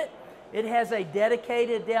Onyx unit. It has a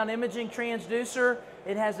dedicated down imaging transducer.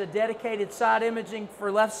 It has a dedicated side imaging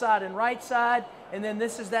for left side and right side. And then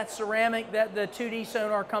this is that ceramic that the 2D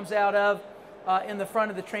sonar comes out of in the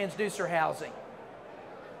front of the transducer housing.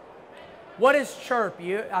 What is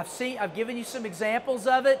CHIRP? I've given you some examples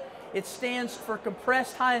of it. It stands for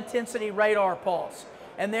Compressed High Intensity Radar Pulse.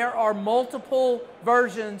 And there are multiple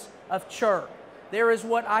versions of CHIRP. There is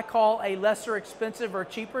what I call a lesser expensive or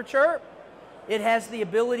cheaper CHIRP. It has the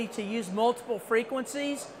ability to use multiple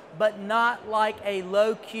frequencies, but not like a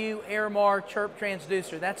low Q Airmar CHIRP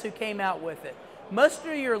transducer. That's who came out with it. Most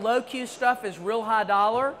of your low Q stuff is real high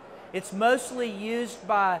dollar. It's mostly used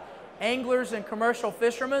by anglers and commercial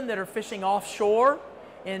fishermen that are fishing offshore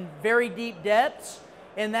in very deep depths.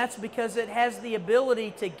 And that's because it has the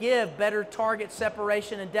ability to give better target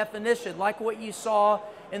separation and definition, like what you saw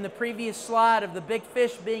in the previous slide of the big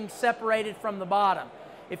fish being separated from the bottom.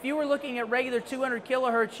 If you were looking at regular 200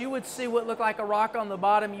 kilohertz, you would see what looked like a rock on the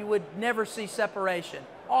bottom. You would never see separation.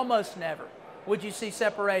 Almost never would you see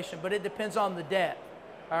separation, but it depends on the depth.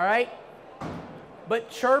 All right? But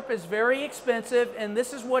CHIRP is very expensive, and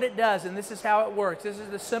this is what it does, and this is how it works. This is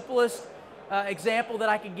the simplest example that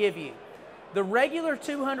I can give you. The regular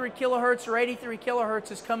 200 kilohertz or 83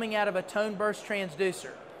 kilohertz is coming out of a tone burst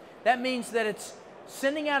transducer. That means that it's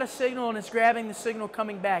sending out a signal and it's grabbing the signal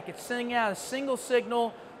coming back. It's sending out a single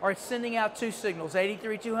signal or it's sending out two signals,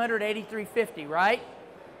 83-200, 83-50, right?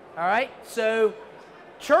 All right, so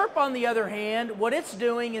CHIRP, on the other hand, what it's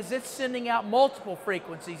doing is it's sending out multiple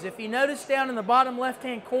frequencies. If you notice down in the bottom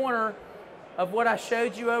left-hand corner of what I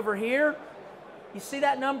showed you over here, you see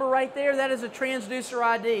that number right there? That is a transducer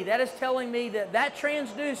ID. That is telling me that that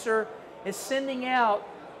transducer is sending out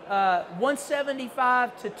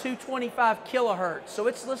 175 to 225 kilohertz. So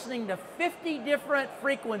it's listening to 50 different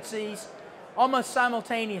frequencies almost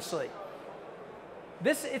simultaneously.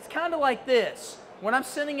 It's kind of like this. When I'm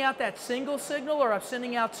sending out that single signal or I'm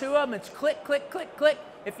sending out two of them, it's click, click, click, click.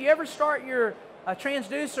 If you ever start your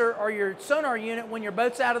transducer or your sonar unit when your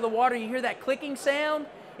boat's out of the water, you hear that clicking sound,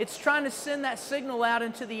 it's trying to send that signal out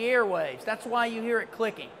into the airwaves. That's why you hear it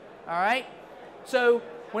clicking, all right? So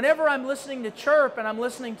whenever I'm listening to CHIRP, and I'm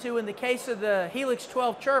listening to, in the case of the Helix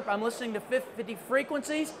 12 CHIRP, I'm listening to 50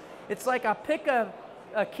 frequencies, it's like I pick a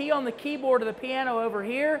key on the keyboard of the piano over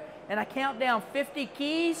here, and I count down 50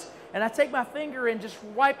 keys, and I take my finger and just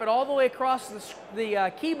wipe it all the way across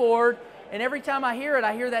the keyboard, and every time I hear it,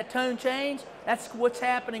 I hear that tone change. That's what's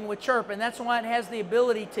happening with CHIRP, and that's why it has the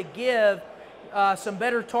ability to give some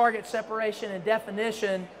better target separation and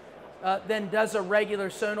definition than does a regular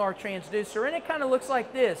sonar transducer. And it kind of looks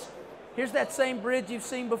like this. Here's that same bridge you've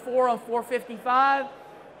seen before on 455.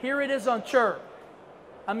 Here it is on CHIRP.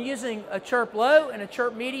 I'm using a CHIRP low and a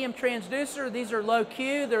CHIRP medium transducer. These are low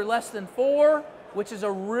Q, they're less than 4, which is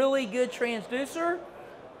a really good transducer.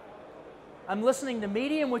 I'm listening to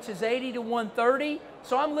medium, which is 80 to 130.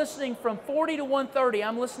 So I'm listening from 40 to 130.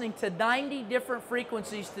 I'm listening to 90 different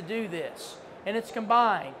frequencies to do this. And it's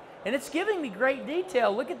combined. And it's giving me great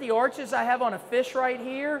detail. Look at the arches I have on a fish right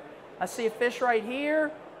here. I see a fish right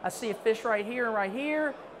here. I see a fish right here and right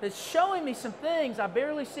here. It's showing me some things. I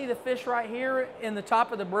barely see the fish right here in the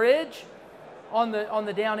top of the bridge on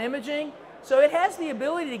the down imaging. So it has the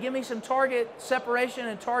ability to give me some target separation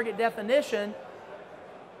and target definition.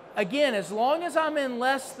 Again, as long as I'm in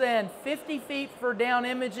less than 50 feet for down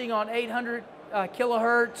imaging on 800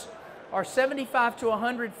 kilohertz, or 75 to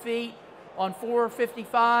 100 feet on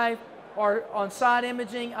 455, or on side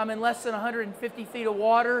imaging, I'm in less than 150 feet of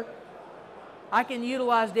water, I can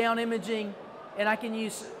utilize down imaging and I can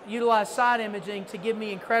utilize side imaging to give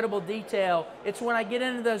me incredible detail. It's when I get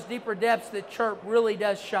into those deeper depths that CHIRP really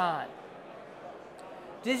does shine.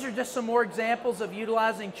 These are just some more examples of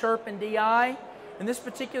utilizing CHIRP and DI. In this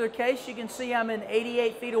particular case, you can see I'm in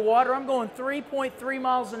 88 feet of water. I'm going 3.3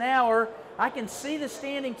 miles an hour. I can see the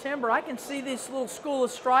standing timber. I can see this little school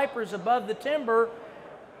of stripers above the timber.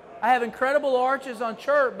 I have incredible arches on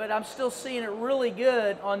CHIRP, but I'm still seeing it really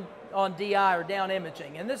good on DI or down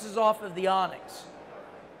imaging. And this is off of the Onyx.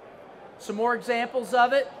 Some more examples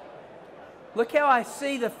of it. Look how I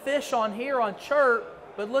see the fish on here on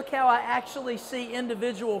chirp, but look how I actually see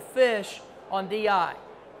individual fish on DI.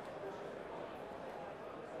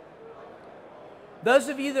 Those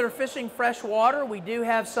of you that are fishing freshwater, we do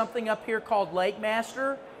have something up here called Lake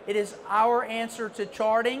Master. It is our answer to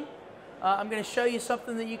charting. I'm going to show you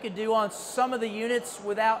something that you could do on some of the units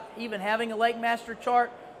without even having a Lake Master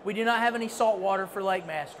chart. We do not have any salt water for Lake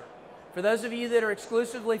Master. For those of you that are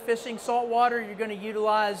exclusively fishing saltwater, you're going to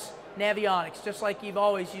utilize Navionics, just like you've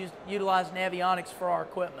always utilized Navionics for our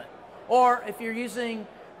equipment. Or if you're using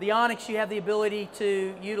the Onyx, you have the ability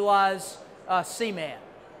to utilize Seaman.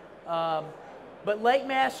 But Lake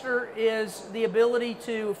Master is the ability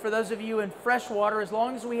to, for those of you in freshwater, as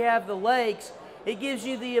long as we have the lakes, it gives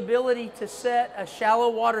you the ability to set a shallow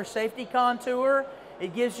water safety contour.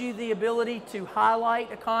 It gives you the ability to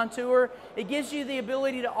highlight a contour. It gives you the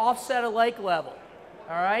ability to offset a lake level.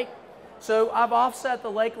 All right? So I've offset the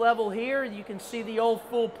lake level here. You can see the old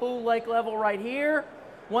full pool lake level right here.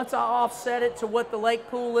 Once I offset it to what the lake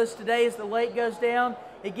pool is today as the lake goes down,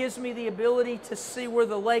 it gives me the ability to see where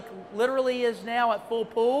the lake literally is now at full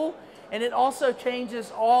pool. And it also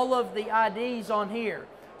changes all of the IDs on here.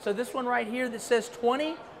 So this one right here that says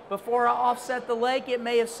 20, before I offset the lake, it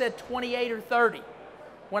may have said 28 or 30.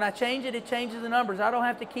 When I change it, it changes the numbers. I don't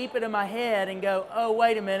have to keep it in my head and go, oh,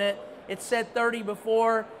 wait a minute, it said 30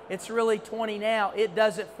 before, it's really 20 now. It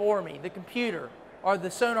does it for me. The computer or the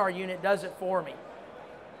sonar unit does it for me.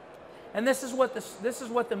 And this is what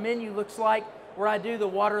the menu looks like where I do the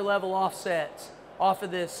water level offsets off of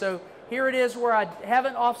this. So here it is where I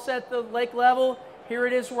haven't offset the lake level. Here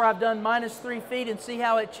it is where I've done -3 feet, and see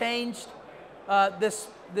how it changed this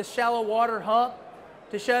shallow water hump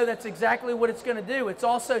to show that's exactly what it's going to do. It's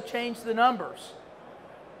also changed the numbers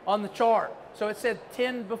on the chart. So it said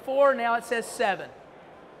 10 before, now it says 7.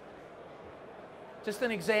 Just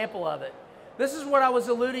an example of it. This is what I was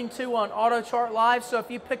alluding to on Auto Chart Live. So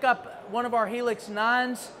if you pick up one of our Helix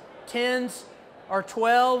 9s, 10s, or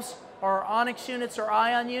 12s, or Onyx units or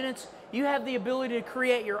Ion units, you have the ability to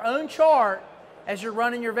create your own chart as you're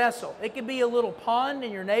running your vessel. It could be a little pond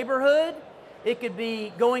in your neighborhood. It could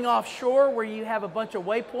be going offshore where you have a bunch of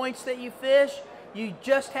waypoints that you fish. You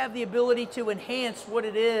just have the ability to enhance what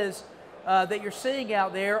it is that you're seeing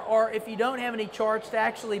out there, or if you don't have any charts, to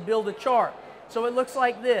actually build a chart. So it looks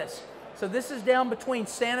like this. So this is down between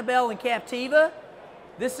Sanibel and Captiva.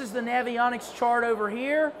 This is the Navionics chart over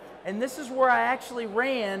here, and this is where I actually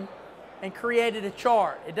ran and created a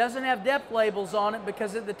chart. It doesn't have depth labels on it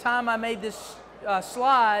because at the time I made this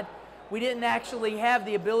slide, we didn't actually have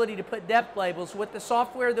the ability to put depth labels. With the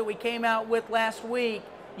software that we came out with last week,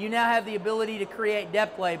 you now have the ability to create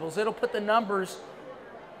depth labels. It'll put the numbers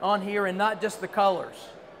on here and not just the colors.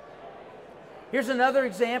 Here's another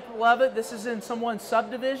example of it. This is in someone's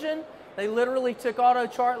subdivision. They literally took Auto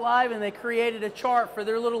Chart Live and they created a chart for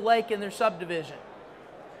their little lake in their subdivision.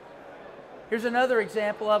 Here's another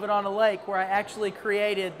example of it on a lake where I actually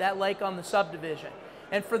created that lake on the subdivision.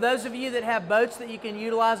 And for those of you that have boats that you can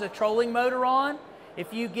utilize a trolling motor on,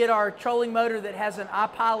 if you get our trolling motor that has an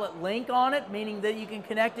iPilot link on it, meaning that you can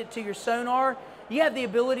connect it to your sonar, you have the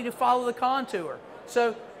ability to follow the contour.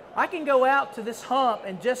 So I can go out to this hump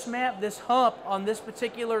and just map this hump on this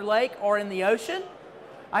particular lake or in the ocean.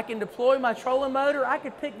 I can deploy my trolling motor. I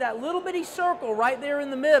could pick that little bitty circle right there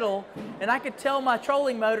in the middle, and I could tell my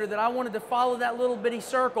trolling motor that I wanted to follow that little bitty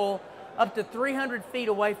circle up to 300 feet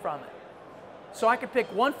away from it. So I could pick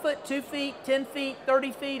 1 foot, 2 feet, 10 feet,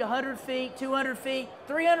 30 feet, 100 feet, 200 feet,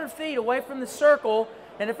 300 feet away from the circle.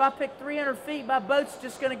 And if I pick 300 feet, my boat's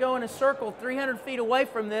just going to go in a circle 300 feet away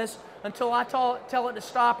from this until I tell it to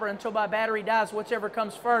stop or until my battery dies, whichever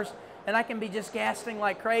comes first. And I can be just gassing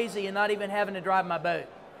like crazy and not even having to drive my boat.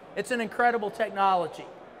 It's an incredible technology.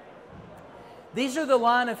 These are the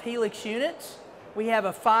line of Helix units. We have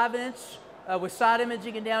a 5-inch with side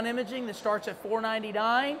imaging and down imaging that starts at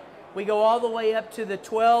 $499. We go all the way up to the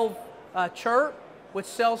 12 Chirp, which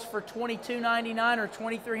sells for $22.99 or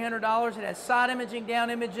 $2,300. It has side imaging, down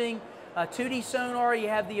imaging, 2D sonar. You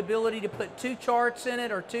have the ability to put 2 charts in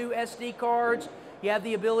it or 2 SD cards. You have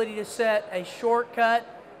the ability to set a shortcut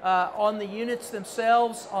on the units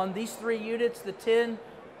themselves. On these 3 units, the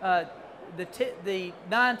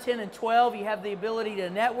 9, 10, and 12, you have the ability to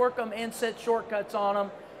network them and set shortcuts on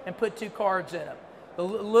them and put 2 cards in them. The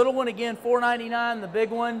little one, again, $499. The big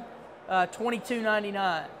one,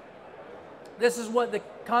 $22.99. This is what the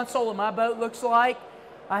console of my boat looks like.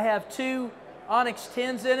 I have 2 Onyx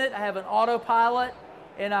 10s in it. I have an autopilot,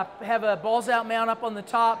 and I have a balls out mount up on the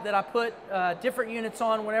top that I put different units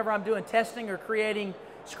on whenever I'm doing testing or creating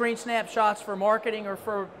screen snapshots for marketing or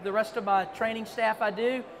for the rest of my training staff I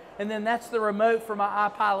do. and then that's the remote for my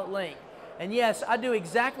iPilot Link. And yes, I do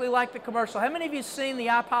exactly like the commercial. How many of you seen the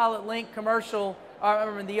iPilot Link commercial,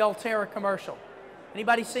 or the Ulterra commercial?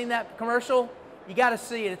 Anybody seen that commercial? You got to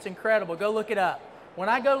see it. It's incredible. Go look it up. When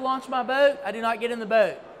I go launch my boat, I do not get in the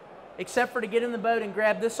boat, except for to get in the boat and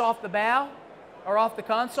grab this off the bow or off the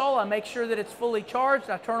console. I make sure that it's fully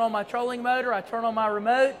charged. I turn on my trolling motor. I turn on my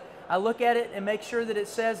remote. I look at it and make sure that it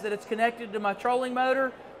says that it's connected to my trolling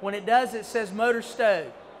motor. When it does, it says motor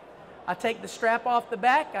stowed. I take the strap off the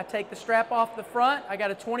back. I take the strap off the front. I got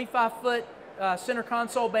a 25-foot center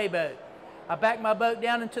console bay boat. I back my boat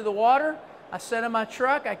down into the water. I set in my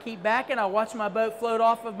truck. I keep backing. I watch my boat float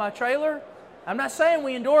off of my trailer. I'm not saying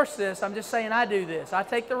we endorse this. I'm just saying I do this. I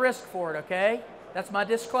take the risk for it, okay? That's my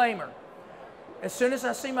disclaimer. As soon as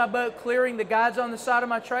I see my boat clearing the guides on the side of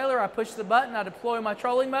my trailer, I push the button. I deploy my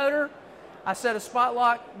trolling motor. I set a spot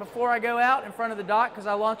lock before I go out in front of the dock because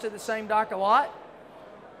I launch at the same dock a lot.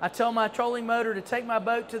 I tell my trolling motor to take my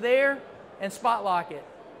boat to there and spot lock it.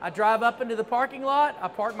 I drive up into the parking lot. I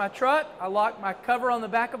park my truck. I lock my cover on the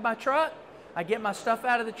back of my truck. I get my stuff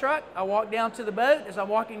out of the truck. I walk down to the boat. As I'm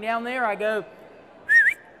walking down there, I go,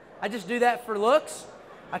 I just do that for looks.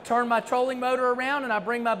 I turn my trolling motor around and I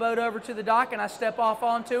bring my boat over to the dock and I step off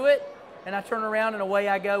onto it and I turn around and away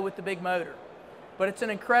I go with the big motor. But it's an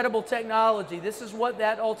incredible technology. This is what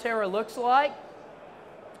that Ulterra looks like.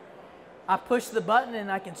 I push the button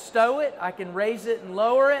and I can stow it. I can raise it and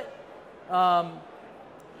lower it.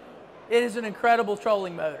 It is an incredible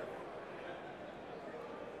trolling motor.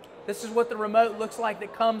 This is what the remote looks like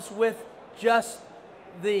that comes with just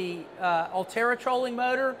the Ulterra trolling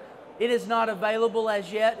motor. It is not available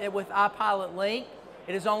as yet with iPilot Link.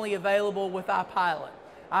 It is only available with iPilot.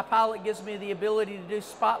 iPilot gives me the ability to do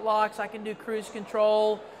spot locks. I can do cruise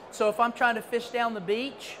control. So if I'm trying to fish down the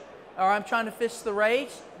beach or I'm trying to fish the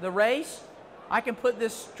race, I can put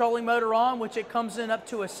this trolling motor on, which it comes in up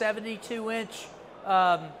to a 72-inch,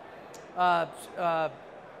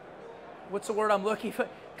 what's the word I'm looking for?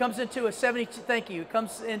 Comes into a 72, thank you, it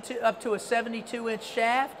comes into up to a 72-inch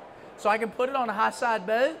shaft, so I can put it on a high-side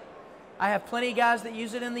boat. I have plenty of guys that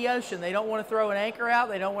use it in the ocean. They don't want to throw an anchor out.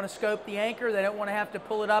 They don't want to scope the anchor. They don't want to have to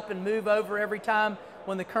pull it up and move over every time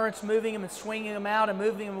when the current's moving them and swinging them out and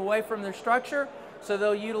moving them away from their structure. So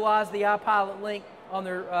they'll utilize the iPilot Link on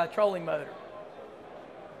their trolling motor.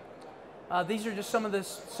 These are just some of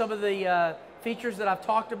the features that I've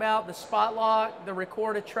talked about. The spot lock, the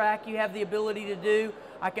record a track you have the ability to do.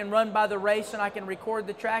 I can run by the race and I can record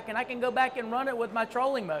the track and I can go back and run it with my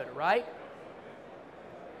trolling motor, right?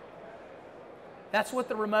 That's what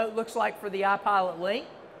the remote looks like for the iPilot Link.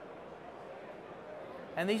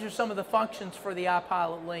 And these are some of the functions for the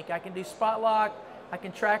iPilot Link. I can do spot lock, I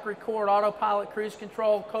can track, record, autopilot, cruise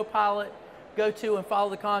control, co-pilot, go to and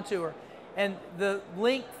follow the contour. And the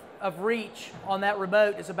length of reach on that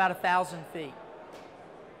remote is about 1,000 feet.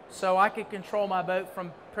 So I could control my boat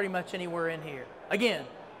from pretty much anywhere in here. Again,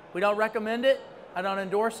 we don't recommend it, I don't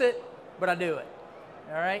endorse it, but I do it,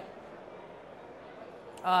 all right?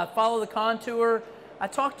 Follow the contour. I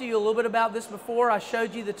talked to you a little bit about this before. I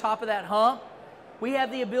showed you the top of that hump. We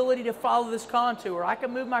have the ability to follow this contour. I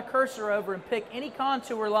can move my cursor over and pick any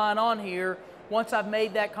contour line on here once I've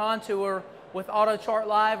made that contour with Auto Chart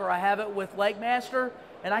Live or I have it with Lake Master,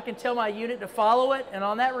 and I can tell my unit to follow it, and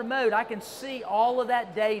on that remote I can see all of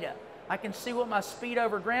that data. I can see what my speed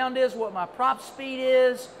over ground is, what my prop speed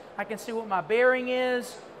is, I can see what my bearing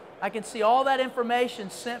is, I can see all that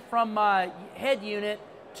information sent from my head unit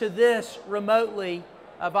to this remotely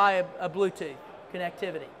via a Bluetooth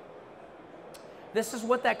connectivity. This is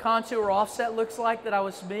what that contour offset looks like that I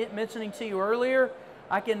was mentioning to you earlier.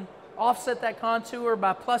 I can offset that contour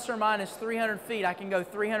by plus or minus 300 feet. I can go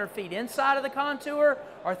 300 feet inside of the contour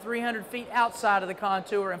or 300 feet outside of the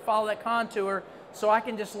contour and follow that contour, so I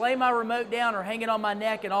can just lay my remote down or hang it on my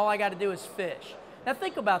neck and all I got to do is fish. Now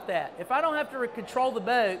think about that. If I don't have to control the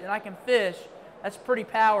boat and I can fish, that's pretty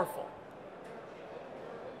powerful.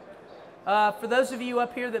 For those of you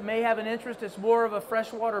up here that may have an interest, it's more of a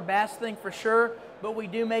freshwater bass thing for sure, but we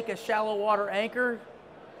do make a shallow water anchor.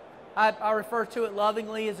 I refer to it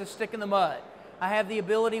lovingly as a stick in the mud. I have the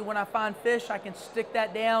ability when I find fish, I can stick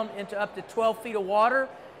that down into up to 12 feet of water.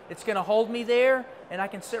 It's going to hold me there, and I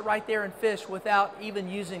can sit right there and fish without even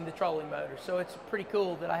using the trolling motor. So it's pretty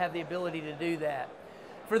cool that I have the ability to do that.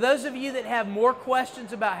 For those of you that have more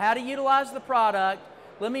questions about how to utilize the product,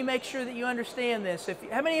 let me make sure that you understand this.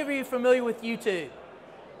 How many of you are familiar with YouTube?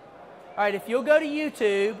 All right, if you'll go to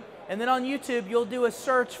YouTube, and then on YouTube you'll do a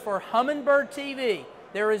search for Humminbird TV.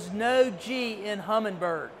 There is no G in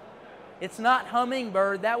Humminbird. It's not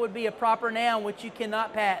Hummingbird. That would be a proper noun which you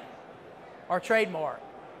cannot patent or trademark.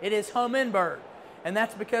 It is Humminbird. And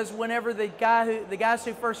that's because whenever the guys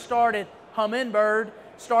who first started Humminbird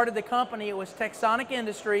started the company, it was Texonic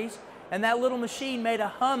Industries, and that little machine made a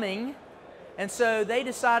humming, and so they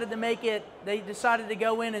decided to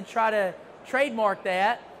go in and try to trademark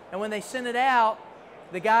that, and when they sent it out,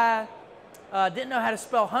 the guy didn't know how to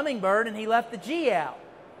spell hummingbird, and he left the G out.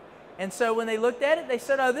 And so when they looked at it, they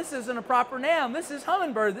said, oh, this isn't a proper noun. This is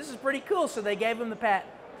Humminbird. This is pretty cool. So they gave him the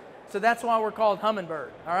patent. So that's why we're called Humminbird,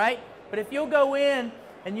 all right? But if you'll go in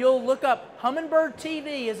and you'll look up Humminbird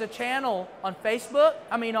TV as a channel on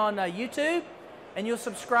YouTube, and you'll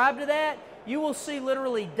subscribe to that, you will see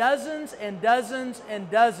literally dozens and dozens and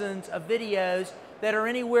dozens of videos that are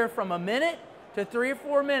anywhere from a minute to 3 or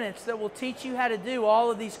 4 minutes that will teach you how to do all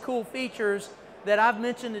of these cool features that I've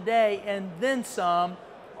mentioned today, and then some,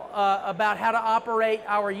 about how to operate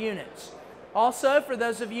our units. Also, for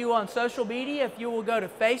those of you on social media, if you will go to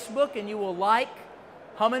Facebook and you will like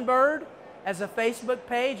Humminbird as a Facebook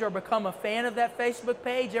page or become a fan of that Facebook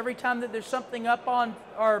page, every time that there's something up on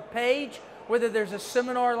our page, whether there's a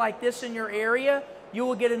seminar like this in your area, you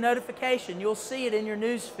will get a notification. You'll see it in your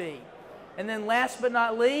news feed. And then last but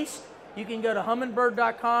not least, you can go to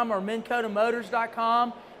humminbird.com or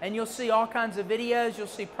mincotamotors.com, and you'll see all kinds of videos. You'll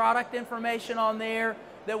see product information on there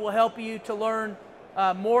that will help you to learn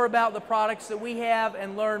more about the products that we have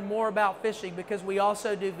and learn more about fishing, because we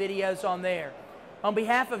also do videos on there. On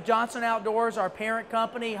behalf of Johnson Outdoors, our parent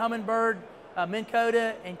company, Humminbird, Minn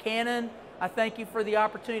Kota, and Canon, I thank you for the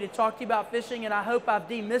opportunity to talk to you about fishing, and I hope I've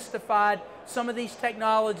demystified some of these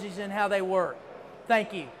technologies and how they work.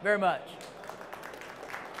 Thank you very much.